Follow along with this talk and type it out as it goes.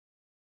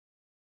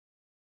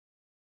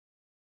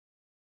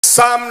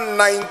Psalm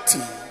 90.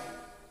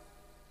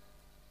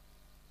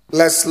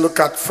 Let's look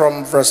at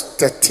from verse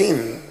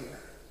 13.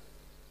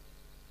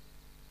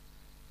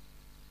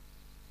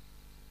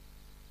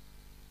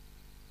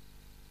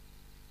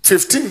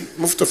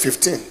 Move to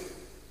 15.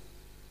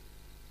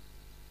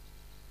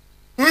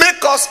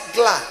 Make us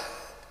glad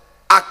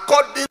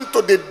according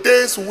to the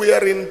days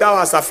wherein thou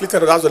hast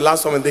afflicted us. That's the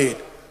last one we did.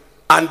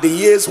 And the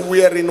years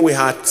wherein we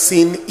had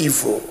seen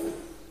evil.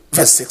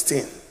 Verse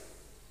 16.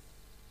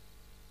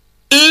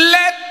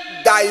 Let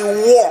thy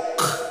work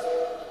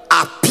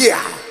appear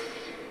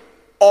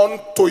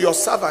unto your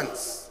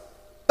servants.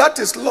 That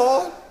is,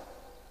 Lord,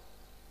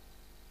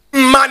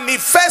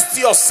 manifest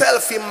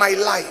yourself in my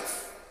life.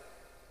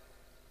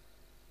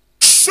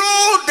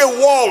 Show the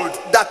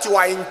world that you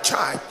are in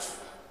charge.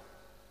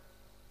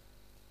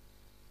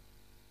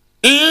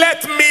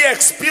 Let me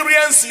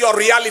experience your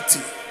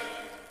reality.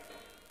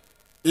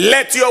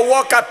 Let your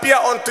work appear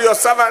unto your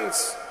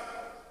servants,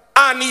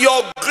 and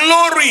your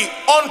glory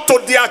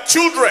unto their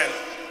children.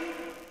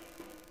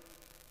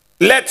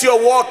 Let your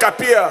work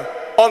appear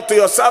unto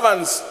your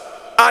servants,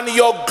 and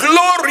your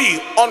glory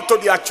unto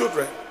their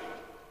children.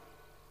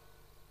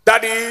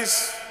 That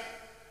is,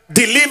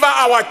 deliver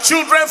our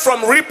children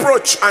from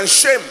reproach and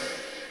shame.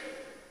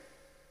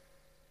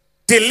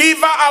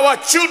 Deliver our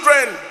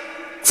children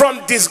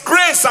from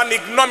disgrace and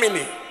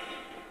ignominy.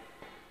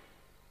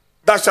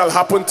 That shall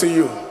happen to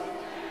you.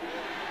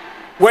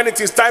 When it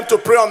is time to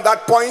pray on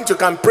that point, you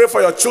can pray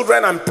for your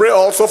children and pray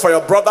also for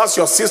your brothers,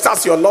 your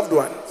sisters, your loved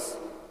ones.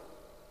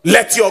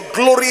 Let your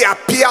glory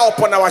appear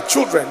upon our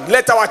children.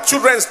 Let our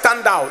children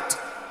stand out.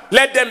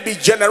 Let them be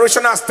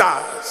generational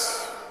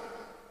stars.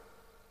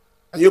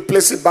 And you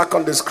place it back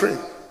on the screen.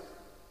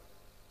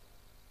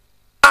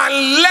 And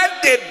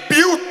let the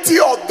beauty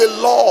of the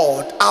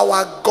Lord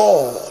our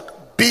God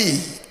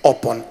be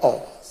upon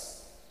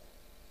us.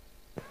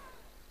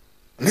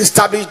 And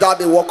establish that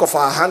the work of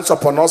our hands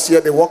upon us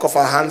here, the work of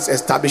our hands,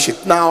 establish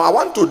it. Now, I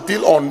want to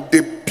deal on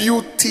the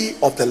beauty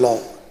of the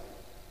Lord.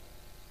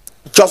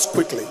 Just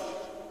quickly.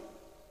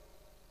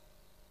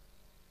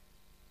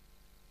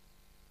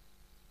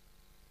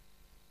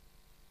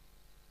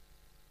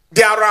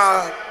 There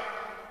are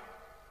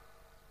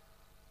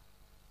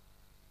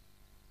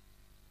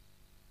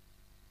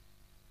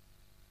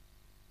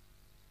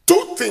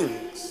two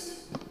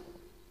things.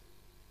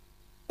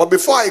 But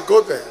before I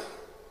go there,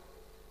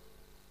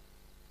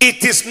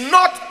 it is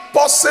not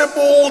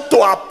possible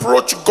to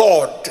approach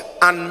God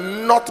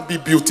and not be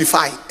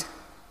beautified.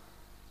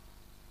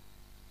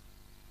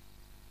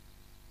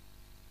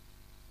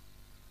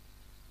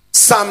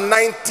 Psalm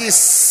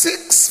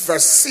 96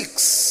 verse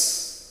 6.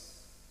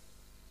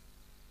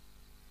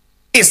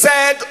 He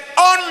said,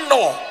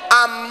 honor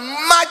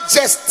and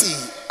majesty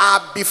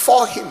are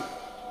before him.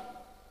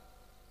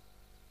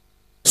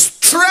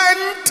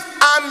 Strength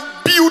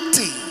and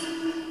beauty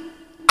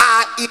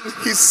are in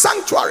his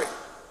sanctuary.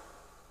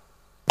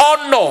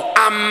 Honor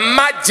and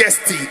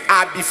majesty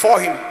are before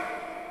him.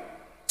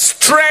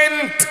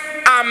 Strength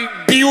and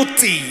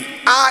beauty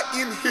are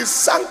in his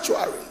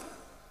sanctuary.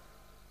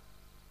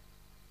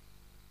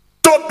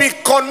 To be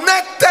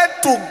connected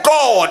to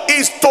God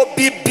is to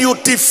be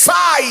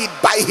beautified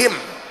by him.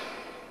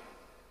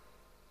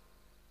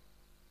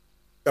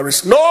 There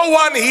is no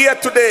one here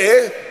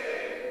today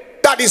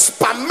that is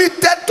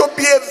permitted to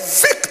be a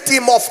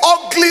victim of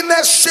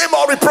ugliness, shame,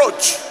 or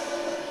reproach.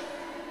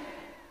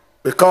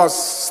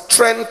 Because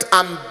strength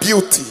and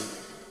beauty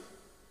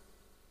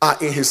are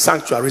in his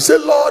sanctuary. Say,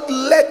 Lord,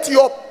 let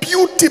your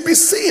beauty be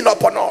seen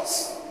upon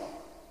us.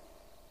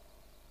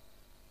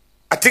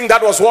 I think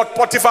that was what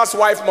Potiphar's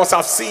wife must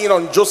have seen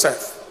on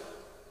Joseph.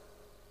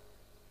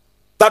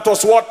 That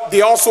was what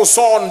they also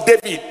saw on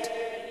David.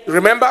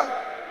 Remember?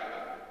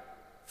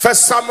 1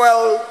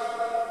 Samuel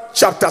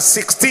chapter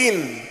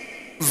 16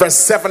 verse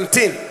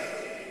 17.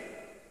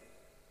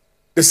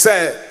 They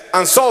said,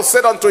 and Saul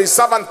said unto his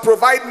servant,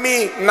 provide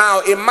me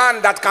now a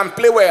man that can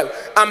play well,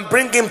 and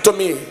bring him to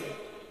me.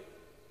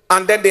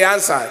 And then they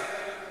answered,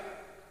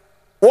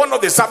 one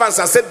of the servants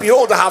has said,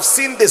 behold, I have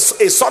seen a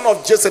son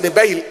of Jesse the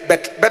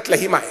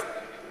Bethlehemite,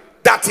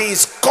 that he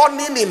is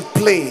cunning in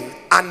playing,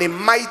 and a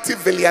mighty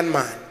valiant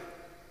man,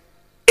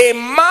 a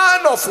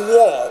man of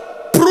war,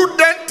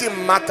 prudent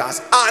in matters,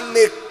 and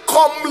a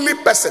comely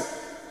person.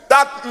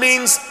 That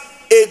means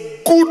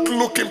a good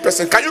looking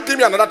person. Can you give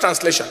me another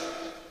translation?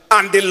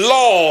 And the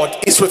Lord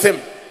is with him.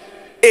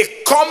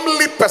 A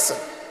comely person.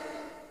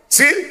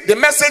 See, the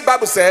Message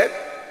Bible said,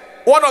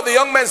 one of the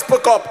young men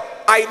spoke up,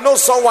 I know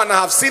someone,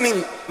 I have seen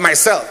him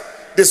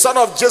myself, the son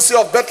of Jesse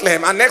of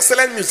Bethlehem, an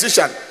excellent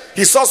musician.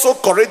 He's also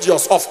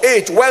courageous, of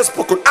age, well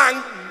spoken,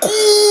 and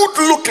good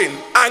looking,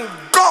 and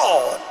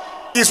God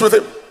is with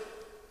him.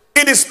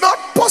 It is not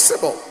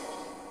possible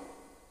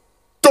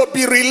to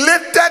be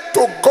related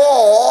to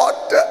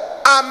God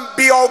and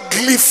be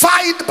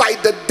uglified by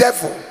the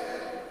devil.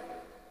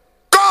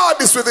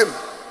 God is with him,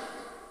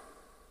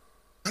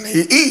 and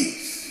he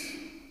is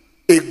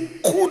a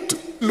good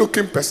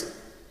looking person.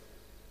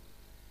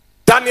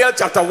 Daniel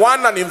chapter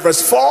 1 and in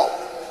verse 4,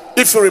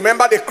 if you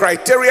remember the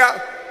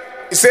criteria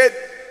He said,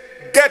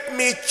 get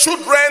me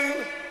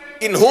children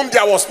in whom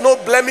there was no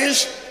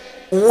blemish,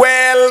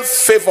 well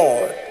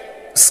favored,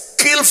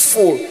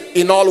 skillful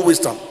in all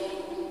wisdom,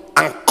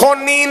 and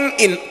cunning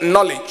in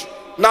knowledge.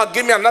 Now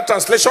give me another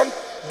translation.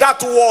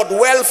 That word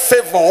well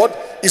favored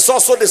is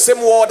also the same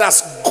word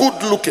as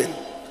good looking.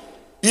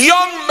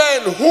 Young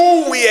men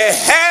who were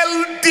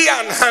healthy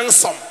and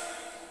handsome.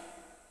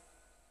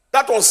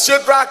 That was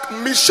Shadrach,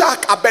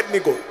 Meshach,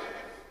 Abednego.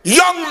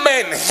 Young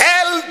men,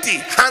 healthy,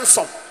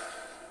 handsome.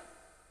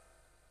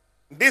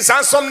 This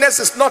handsomeness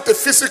is not a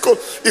physical,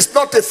 it's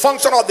not a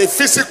function of the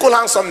physical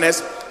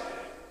handsomeness,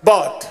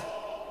 but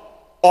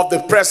of the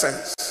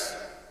presence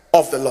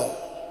of the Lord.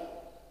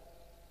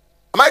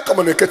 Am I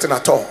communicating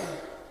at all?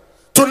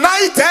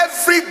 Tonight,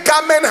 every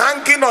garment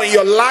hanging on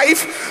your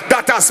life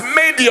that has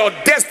made your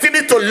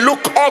destiny to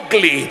look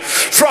ugly,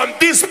 from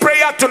this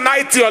prayer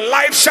tonight, your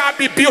life shall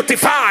be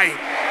beautified.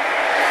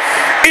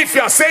 If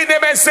you are saying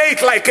amen, say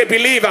it like a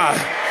believer.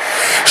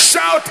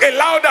 Shout a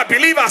louder,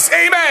 believers,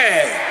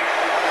 amen.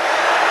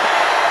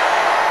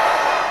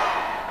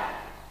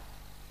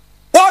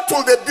 What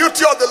will the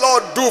beauty of the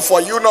Lord do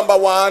for you? Number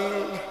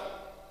one,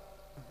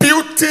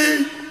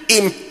 beauty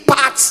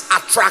imparts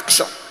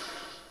attraction.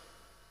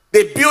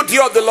 The beauty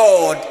of the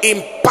Lord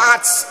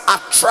imparts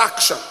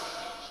attraction.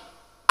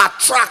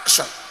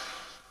 Attraction.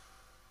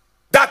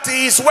 That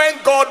is,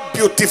 when God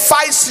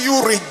beautifies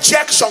you,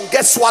 rejection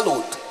gets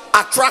swallowed.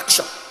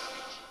 Attraction.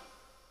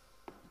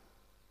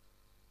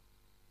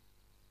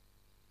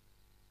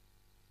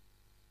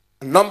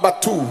 Number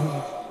two,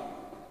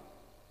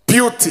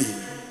 beauty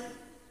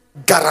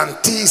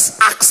guarantees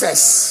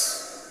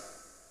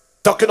access.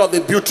 Talking of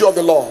the beauty of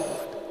the Lord,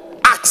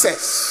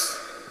 access.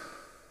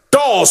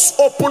 Doors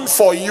open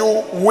for you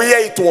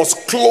where it was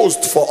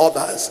closed for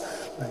others.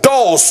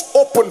 Doors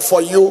open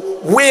for you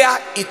where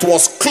it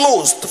was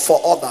closed for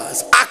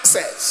others.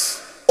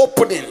 Access,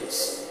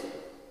 openings.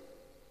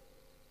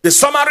 The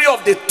summary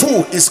of the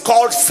two is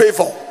called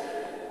favor.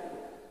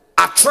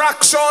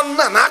 Attraction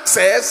and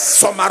access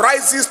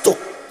summarizes to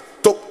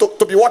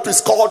be what is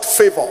called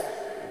favor.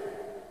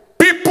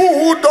 People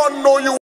who don't know you